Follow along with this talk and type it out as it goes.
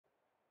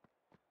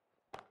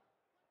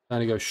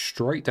And he goes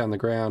straight down the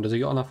ground. Has he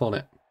got enough on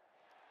it?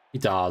 He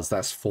does.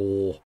 That's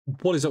 4.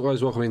 What is up,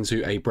 guys? Welcome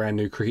into a brand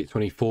new Cricket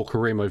 24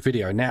 career mode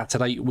video. Now,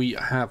 today we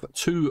have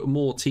 2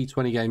 more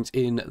T20 games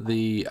in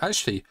the...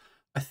 Actually,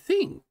 I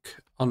think...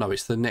 Oh, no,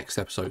 it's the next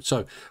episode.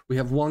 So, we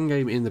have 1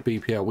 game in the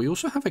BPL. We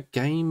also have a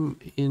game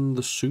in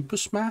the Super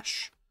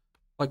Smash,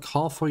 like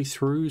halfway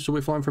through. So,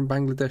 we're flying from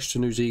Bangladesh to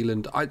New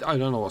Zealand. I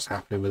don't know what's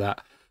happening with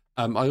that.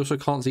 I also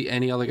can't see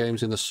any other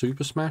games in the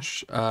Super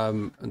Smash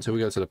until we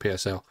go to the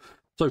PSL.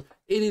 So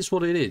it is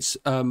what it is.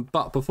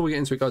 But before we get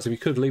into it, guys, if you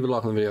could leave a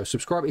like on the video,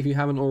 subscribe if you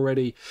haven't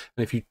already,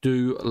 and if you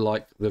do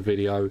like the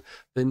video,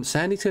 then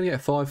Sandy's going to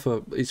get a 5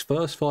 for his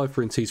first 5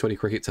 for in T20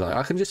 cricket today.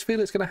 I can just feel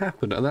it's going to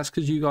happen, and that's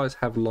because you guys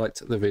have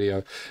liked the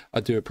video.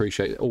 I do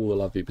appreciate all the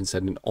love you've been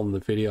sending on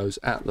the videos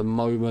at the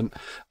moment.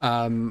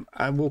 And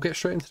we'll get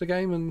straight into the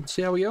game and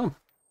see how we go on.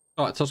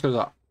 All right, toss goes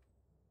up.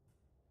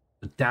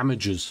 The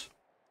Damagers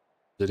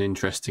is an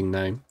interesting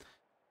name.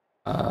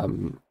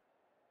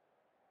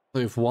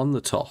 They've won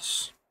the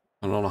toss,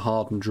 and on a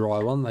hard and dry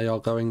one, they are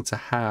going to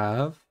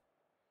have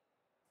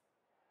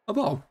a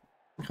bowl.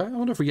 Okay, I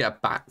wonder if we get a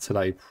bat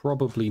today.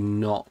 Probably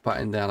not.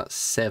 Batting down at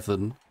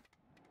 7.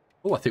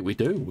 Oh, I think we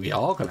do. We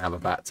are going to have a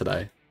bat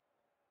today.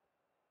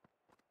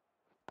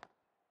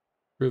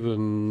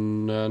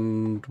 Driven,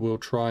 and we'll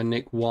try and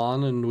nick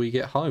 1, and we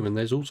get home. And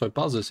there's also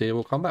buzzers here.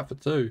 We'll come back for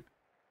 2.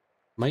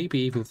 Maybe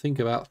even think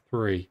about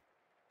 3. Do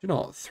you know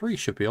what? 3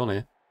 should be on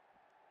here.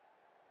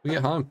 We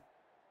get home.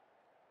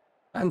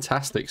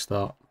 Fantastic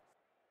start.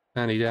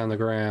 Andy down the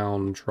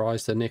ground,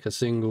 tries to nick a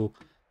single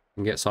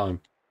and gets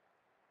home.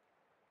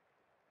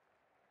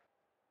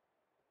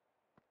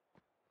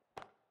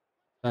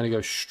 And he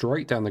goes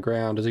straight down the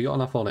ground. Has he got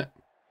enough on it?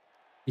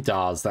 He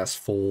does. That's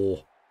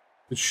 4.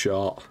 Good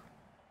shot.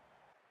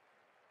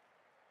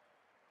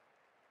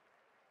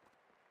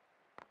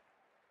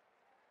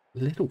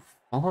 Little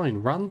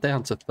fine run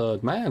down to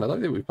 3rd man. I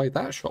don't think we played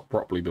that shot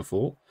properly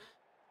before.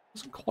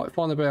 Doesn't quite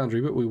find the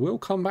boundary, but we will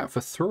come back for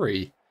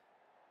 3.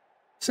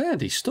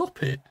 Sandy,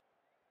 stop it.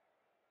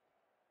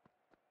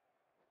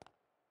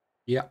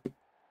 Yep.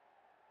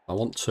 I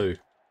want 2.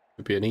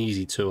 Could be an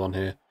easy 2 on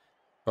here.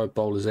 Go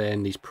bowler's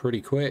end. He's pretty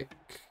quick.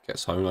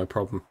 Gets home, no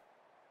problem.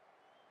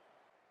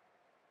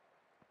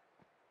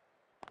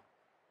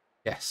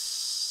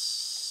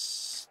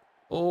 Yes.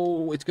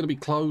 Oh, it's going to be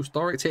close.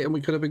 Direct hit and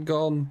we could have been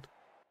gone.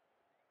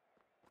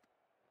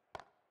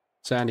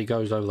 Sandy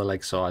goes over the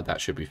leg side.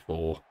 That should be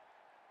 4.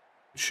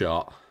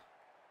 Shot.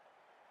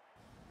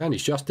 And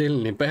he's just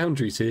dealing in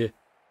boundaries here.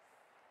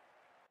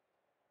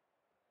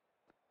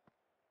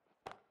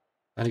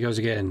 And he goes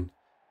again.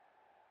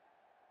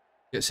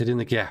 Gets it in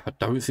the gap. I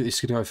don't think this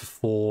is going to go for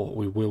 4.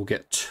 We will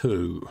get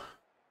 2.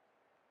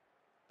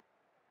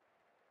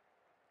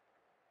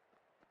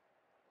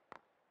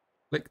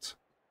 Flicked.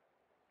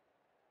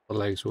 The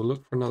legs. We'll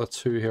look for another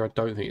 2 here. I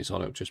don't think it's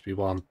on. It'll just be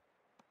 1.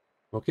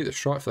 We'll keep the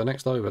strike for the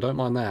next over. Don't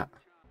mind that.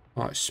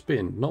 Alright,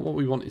 spin. Not what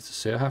we wanted to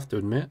see, I have to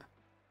admit.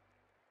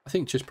 I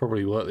think just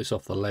probably work this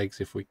off the legs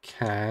if we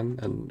can,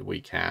 and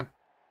we can.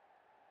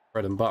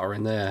 Bread and butter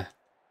in there.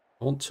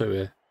 I want 2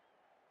 here.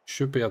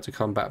 Should be able to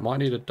come back. Might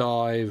need a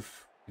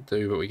dive. We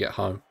do, but we get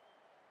home.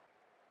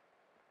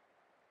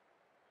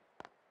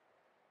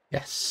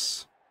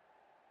 Yes.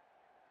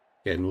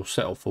 Again, we'll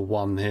settle for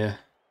 1 here.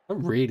 I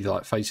don't really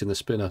like facing the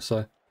spinner,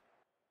 so...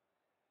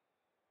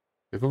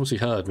 They've obviously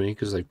heard me,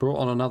 because they brought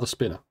on another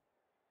spinner.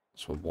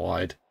 That's one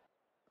wide.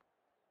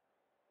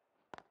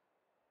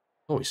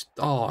 Do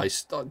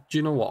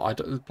you know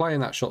what? Playing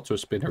that shot to a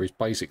spinner is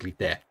basically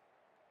death.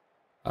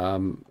 I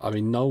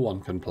mean, no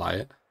one can play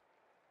it.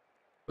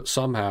 But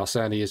somehow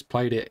Sandy has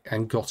played it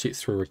and got it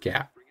through a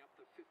gap.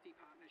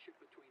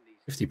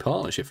 50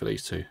 partnership for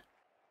these 2.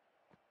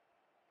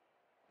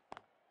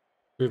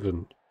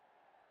 Driven.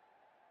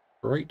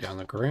 Straight down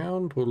the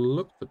ground. We'll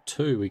look for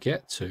 2. We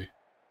get 2.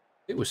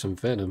 It was some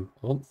venom.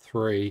 I want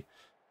 3.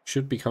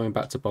 Should be coming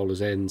back to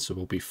bowler's end, so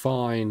we'll be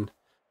fine.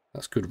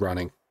 That's good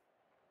running.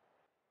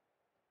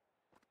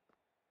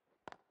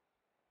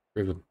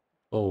 Driven.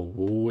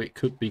 Oh, it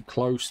could be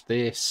close,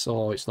 this.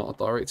 Oh, it's not a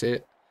direct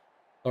hit.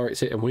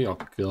 Direct hit, and we are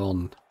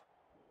gone.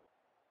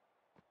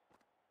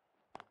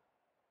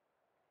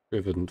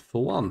 Driven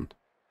for 1.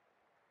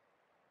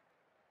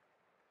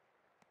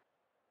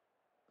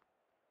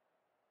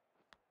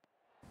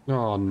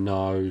 Oh,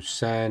 no.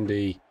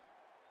 Sandy.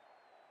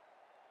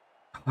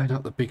 Played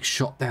up the big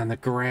shot down the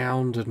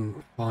ground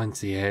and finds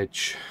the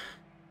edge.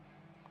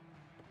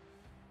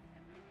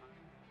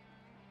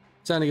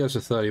 Sandy goes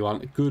to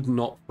 31. Good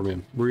knock from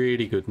him.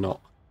 Really good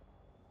knock.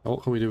 Now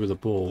what can we do with the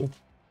ball?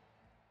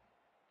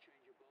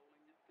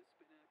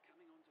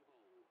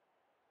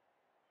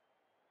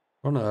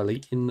 Run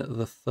early in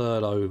the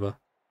 3rd over.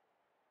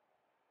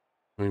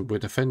 I mean, we're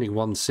defending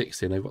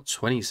 160 and they've got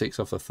 26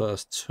 off the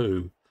first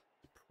 2.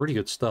 Pretty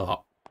good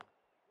start.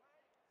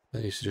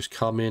 They used to just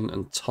come in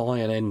and tie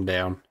an end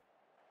down.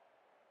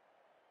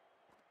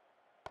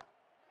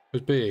 It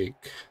was big.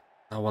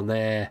 No one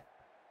there.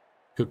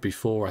 Could be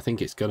 4. I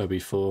think it's going to be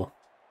 4.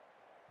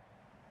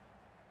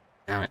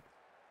 Damn it.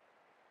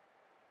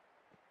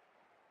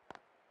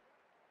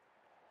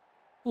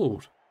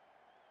 pulled.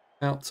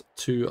 Out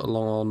to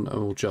long on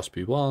and will just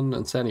be 1.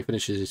 And Sandy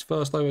finishes his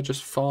first over,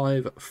 just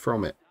 5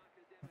 from it.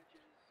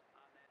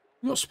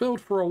 We got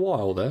spelled for a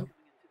while there.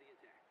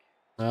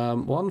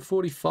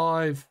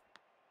 145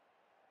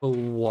 for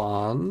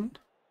 1.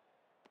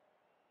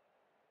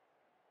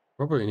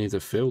 Probably needs a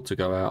field to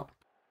go out.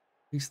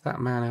 At least that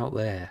man out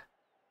there.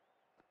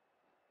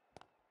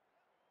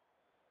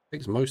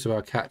 Takes most of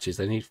our catches.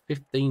 They need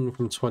 15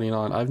 from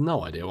 29. I have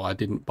no idea why I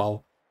didn't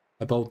bowl.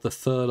 I bowled the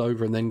 3rd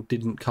over and then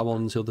didn't come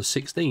on until the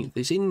 16th.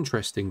 It's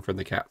interesting from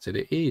the captain.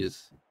 It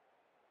is.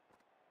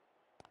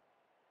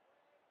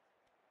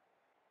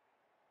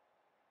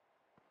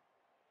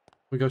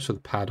 We go to the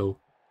paddle.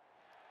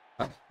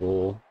 That's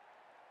 4.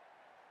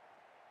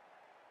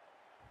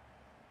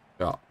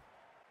 Got.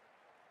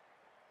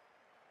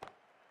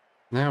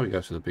 Now we go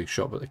to the big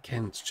shot, but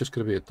again, it's just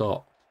going to be a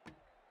dot.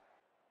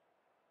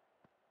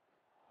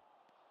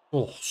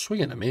 Oh,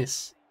 swing and a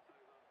miss.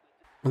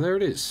 And there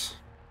it is.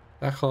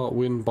 Dakar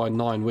win by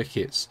 9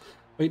 wickets.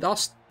 I mean,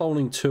 us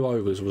bowling 2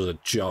 overs was a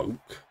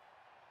joke.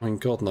 I mean,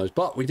 God knows.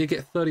 But we did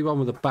get 31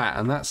 with a bat,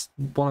 and that's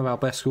one of our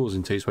best scores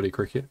in T20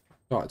 cricket.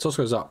 All right, toss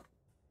goes up.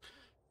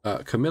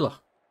 Camilla.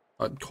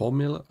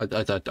 Camilla? I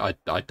don't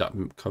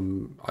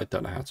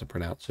know how to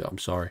pronounce it. I'm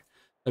sorry.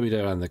 Let me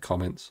know down in the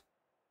comments.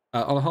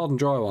 On a hard and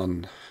dry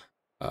one.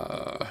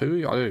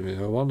 Who? I don't even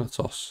know. One, a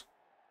toss.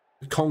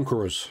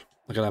 Conquerors.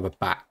 They're going to have a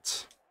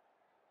bat.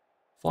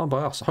 Fine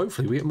by us.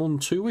 Hopefully we get more than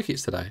 2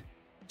 wickets today.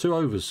 2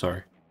 overs,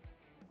 sorry.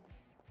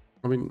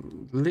 I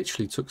mean,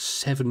 literally took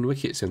 7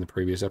 wickets in the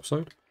previous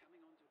episode.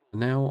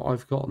 And now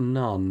I've got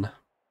none.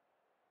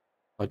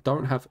 I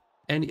don't have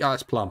any... Ah,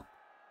 it's plum.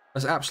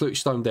 That's absolutely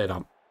stone dead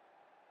up.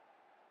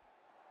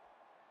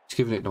 He's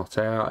giving it not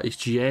out. He's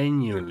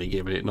genuinely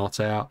giving it not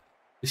out.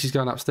 This is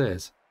going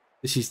upstairs.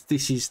 This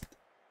is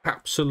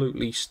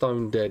absolutely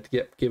stone dead.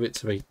 Yep, give it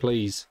to me,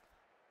 please.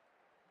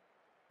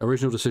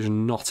 Original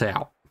decision not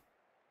out.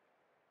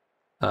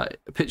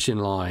 Pitch in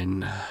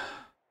line.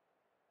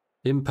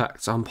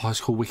 Impact umpires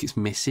call wickets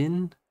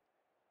missing.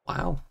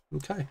 Wow.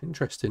 Okay,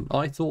 interesting.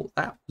 I thought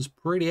that was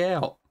pretty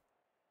out.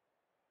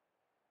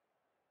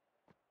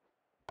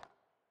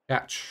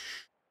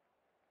 Catch.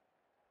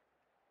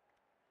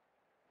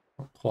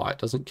 Not quite.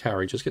 Doesn't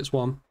carry. Just gets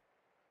 1.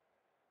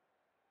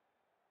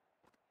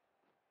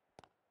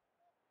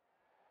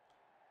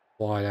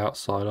 Wide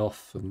outside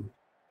off and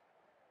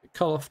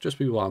cut off. Just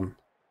be 1.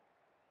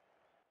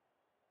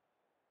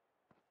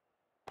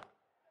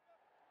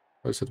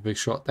 Goes to the big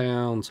shot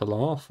down to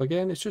long off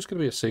again. It's just going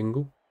to be a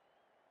single.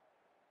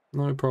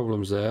 No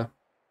problems there.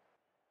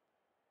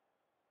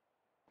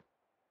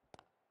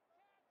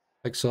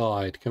 Leg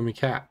side. Can we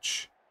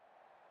catch?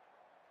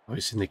 Oh,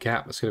 it's in the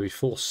gap. That's going to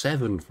be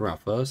 4-7 from our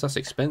first. That's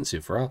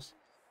expensive for us.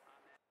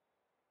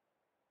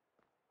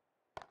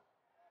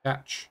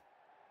 Catch.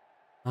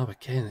 Oh,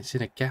 again, it's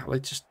in a gap. They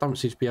just don't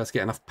seem to be able to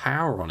get enough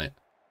power on it.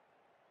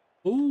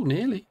 Oh,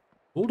 nearly.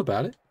 All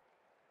about it.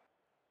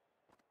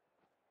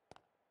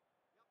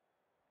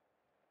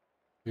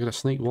 We're going to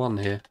sneak 1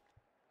 here.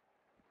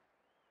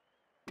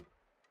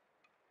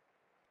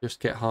 Just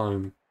get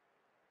home.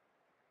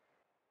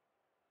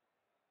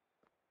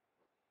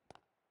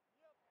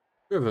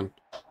 Driven.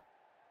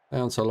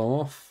 Down to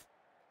long off.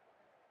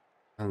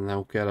 And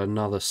they'll get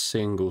another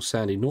single.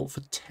 Sandy, 0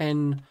 for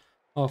 10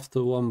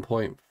 after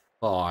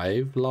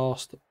 1.5.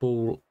 Last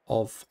ball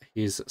of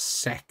his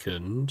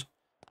second.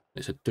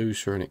 It's a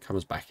deucer and it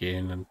comes back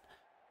in. And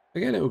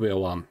again, it will be a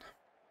 1.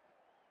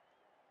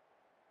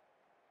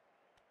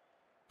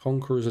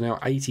 Conquerors are now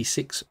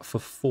 86 for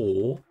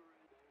 4.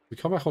 We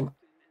come back on,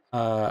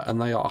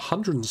 and they are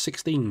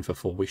 116 for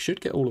 4. We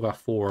should get all of our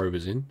 4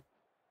 overs in.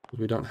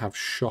 We don't have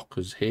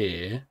shockers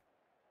here.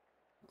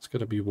 It's going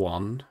to be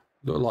 1.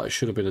 Looked like it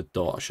should have been a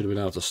dot. I should have been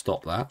able to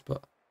stop that,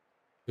 but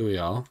here we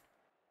are.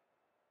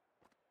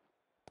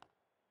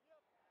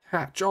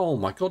 Catch. Oh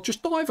my God,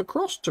 just dive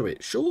across to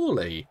it,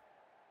 surely.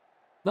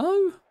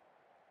 No?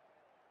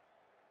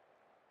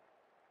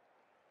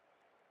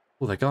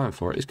 Well, they're going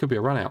for it. This could be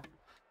a run out.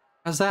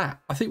 How's that?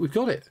 I think we've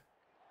got it.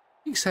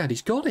 I think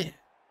Sandy's got it.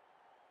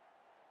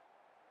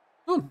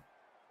 Come on.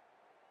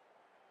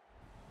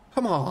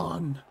 Come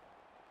on.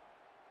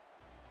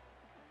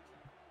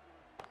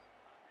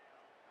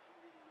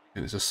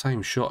 And it's the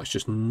same shot. It's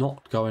just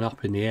not going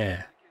up in the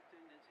air.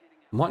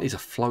 I might need to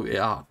float it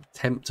up.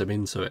 Tempt him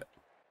into it.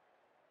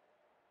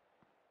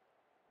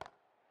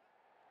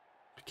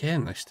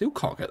 Again, they still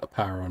can't get the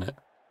power on it.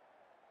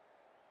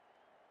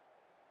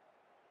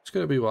 It's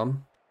going to be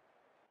 1.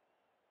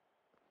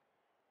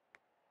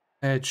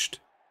 Edged.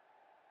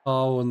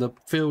 Oh, and the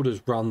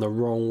fielder's run the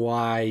wrong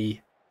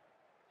way.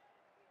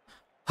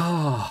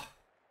 Ah.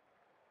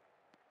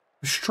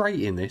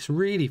 Frustrating this.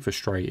 Really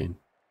frustrating.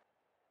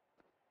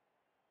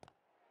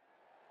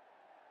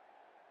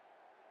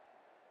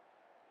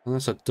 And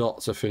that's a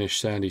dot to finish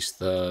Sandy's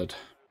 3rd.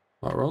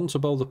 Right, we're on to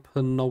bowl the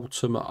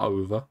penultimate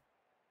over.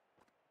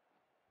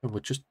 And we're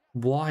just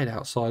wide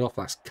outside off.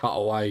 That's cut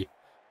away.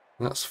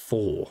 And that's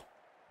 4.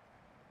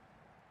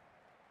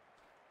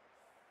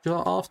 You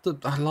know, after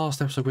that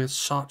last episode, we had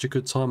such a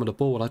good time on the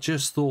ball, and I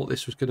just thought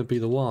this was going to be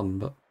the one,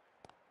 but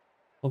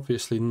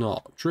obviously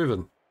not.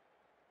 Driven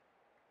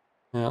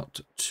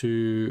out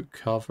to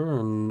cover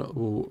and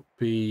will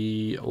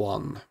be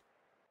 1.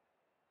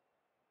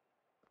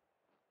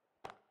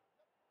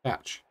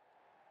 Catch.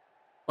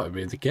 Might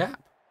be the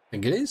gap. I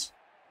think it is.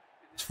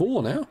 It's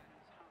 4 now.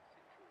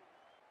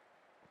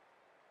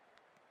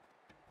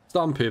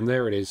 Stump him.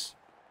 There it is.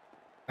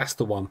 That's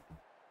the one.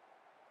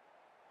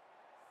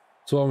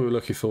 That's what we were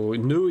looking for. We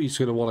knew he's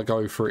going to want to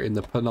go for it in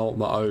the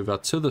penultimate over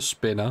to the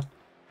spinner.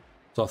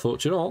 So I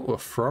thought, you know what, we'll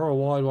throw a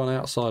wide one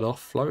outside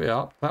off, float it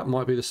up. That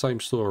might be the same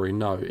story.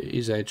 No, it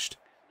is edged.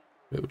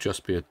 It'll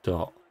just be a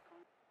dot.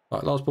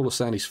 Right, last ball of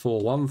Sandy's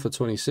 4-1 for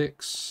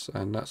 26.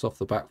 And that's off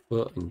the back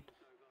foot and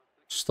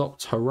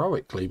stopped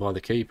heroically by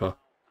the keeper.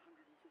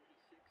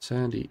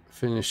 Sandy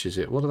finishes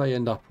it. What do they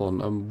end up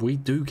on? And we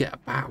do get a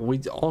bat.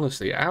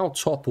 Honestly, our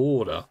top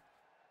order.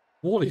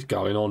 What is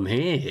going on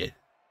here?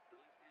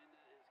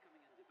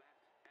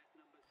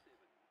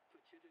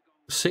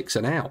 6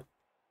 and out.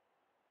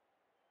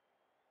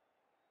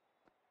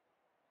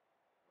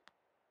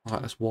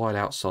 Right, that's wide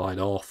outside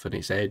off and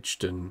it's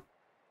edged and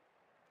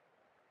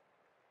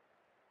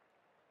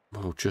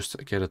we'll just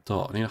get a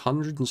dot. I need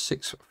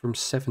 106 from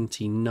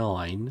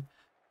 79.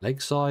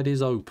 Leg side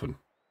is open.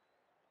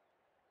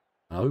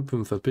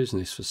 Open for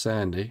business for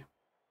Sandy.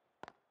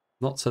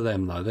 Not to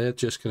them though, they're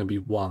just going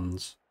to be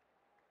 1s.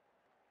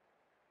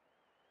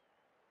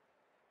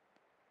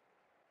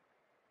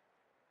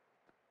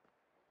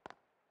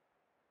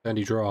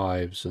 Sandy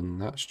drives and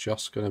that's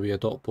just going to be a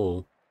dot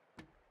ball.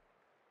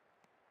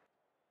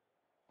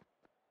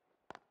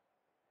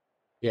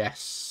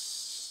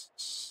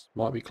 Yes.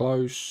 Might be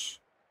close.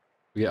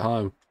 We get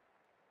home.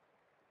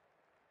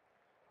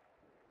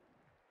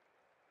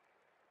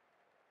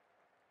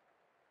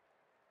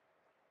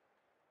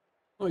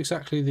 Not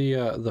exactly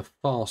the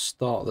fast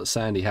start that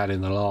Sandy had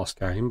in the last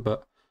game,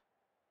 but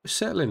we're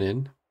settling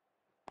in.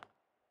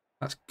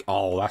 That's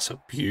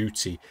a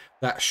beauty.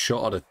 That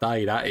shot of the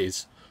day, that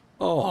is.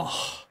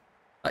 Oh,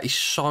 that is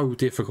so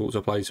difficult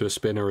to play to a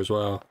spinner as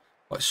well.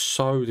 Like,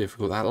 so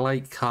difficult. That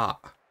late cut.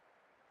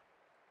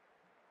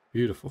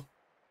 Beautiful.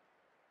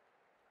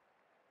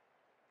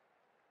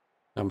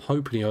 I'm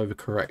hoping he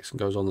overcorrects and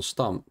goes on the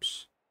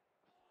stumps.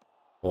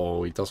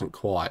 Oh, he doesn't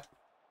quite.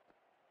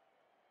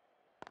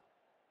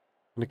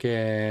 And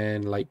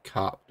again, late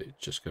cut. It's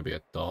just going to be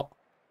a dot.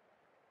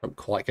 Don't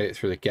quite get it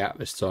through the gap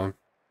this time.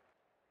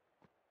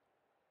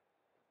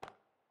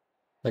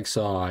 Leg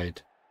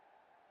side.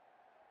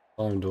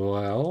 Timed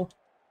well.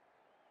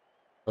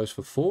 Goes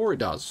for 4. It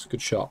does.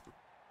 Good shot.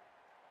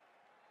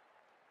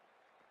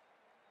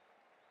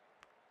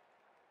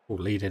 Oh,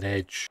 leading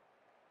edge.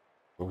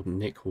 Or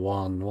nick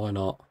 1. Why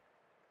not?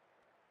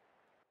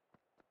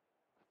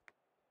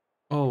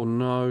 Oh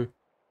no.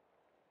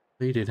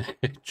 Leading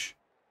edge.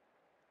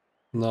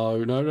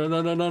 No, no, no,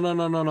 no, no, no, no,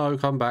 no, no, no.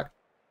 Come back.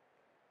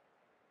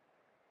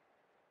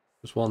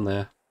 There's 1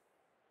 there.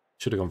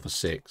 Should have gone for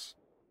 6.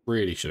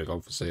 Really should have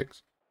gone for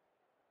 6.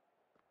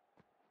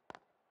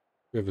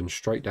 Driven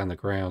straight down the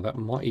ground. That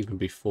might even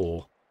be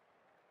 4.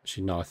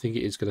 Actually, no, I think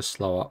it is going to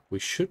slow up. We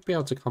should be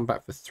able to come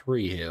back for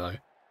 3 here, though.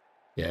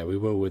 Yeah, we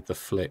will with the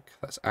flick.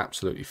 That's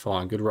absolutely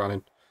fine. Good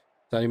running.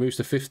 Danny moves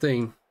to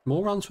 15.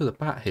 More runs with a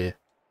bat here.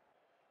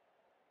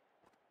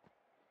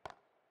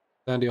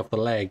 Sandy off the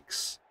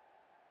legs.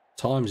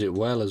 Times it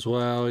well as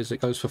well. As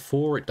it goes for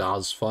 4, it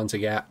does. Finds a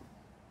gap.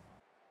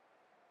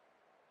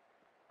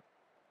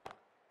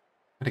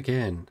 And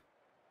again.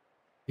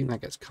 I think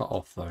that gets cut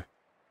off, though.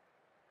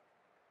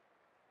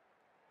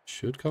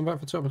 Should come back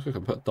for 2. I'm going to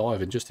put a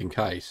dive in just in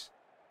case.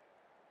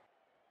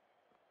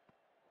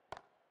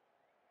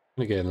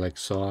 And again, leg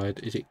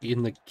side. Is it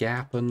in the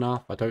gap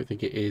enough? I don't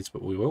think it is,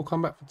 but we will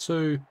come back for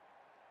 2.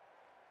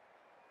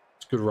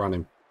 It's good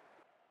running.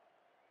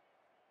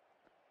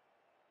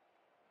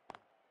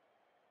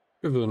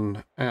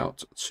 Driven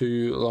out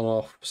to long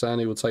off.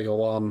 Sandy will take a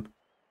 1.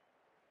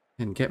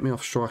 And get me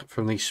off strike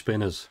from these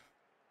spinners.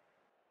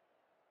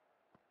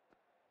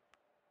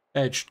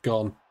 Edged,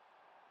 gone.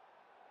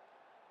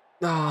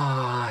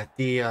 Ah,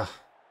 dear.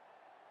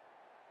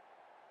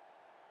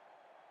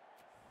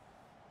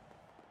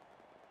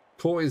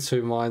 Caught in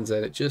 2 minds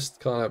then. It just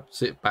kind of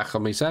sit back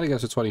on me. Sandy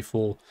goes to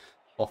 24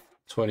 off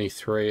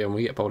 23 and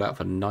we get bowled out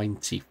for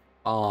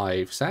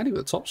 95. Sandy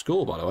with the top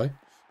score, by the way.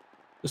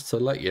 Just to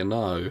let you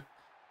know.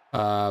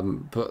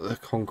 But the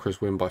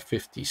Conquerors win by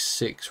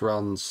 56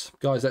 runs.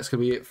 Guys, that's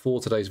going to be it for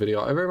today's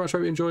video. I very much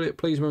hope you enjoyed it.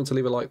 Please remember to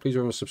leave a like. Please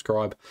remember to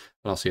subscribe.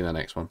 And I'll see you in the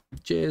next one.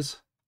 Cheers.